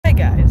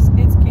guys,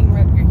 it's King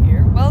Rutger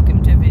here.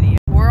 Welcome to Video.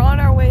 We're on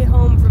our way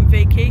home from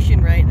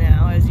vacation right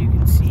now, as you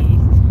can see.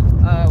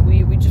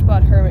 We just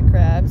bought Hermit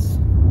Crabs,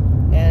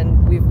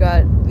 and we've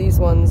got these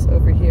ones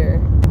over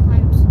here.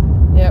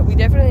 Yeah, we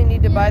definitely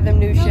need to buy them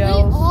new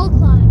shells. They all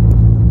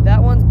climb.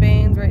 That one's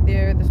Bane's right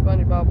there, the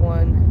SpongeBob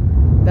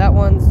one. That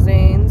one's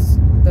Zane's,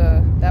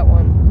 that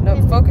one. No,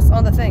 focus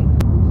on the thing.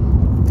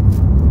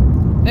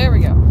 There we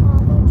go.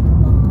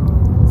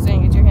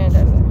 Zane, get your hand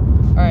out of there.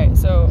 Alright,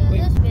 so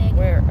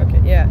where?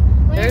 Okay, yeah.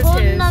 When There's you're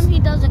holding his. them, he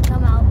doesn't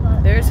come out,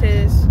 but There's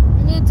his.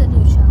 he needs a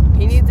new shell.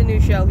 He needs a new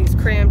shell. He's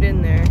crammed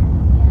in there.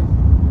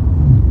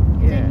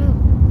 Yeah.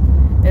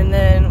 And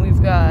then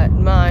we've got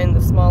mine,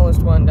 the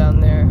smallest one down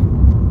there.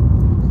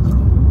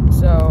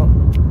 So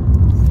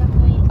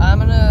I'm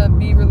gonna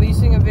be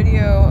releasing a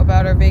video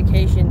about our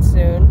vacation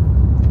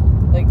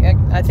soon. Like,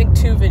 I think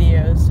 2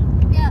 videos.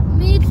 Yeah,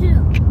 me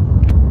too.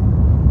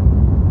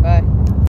 Bye.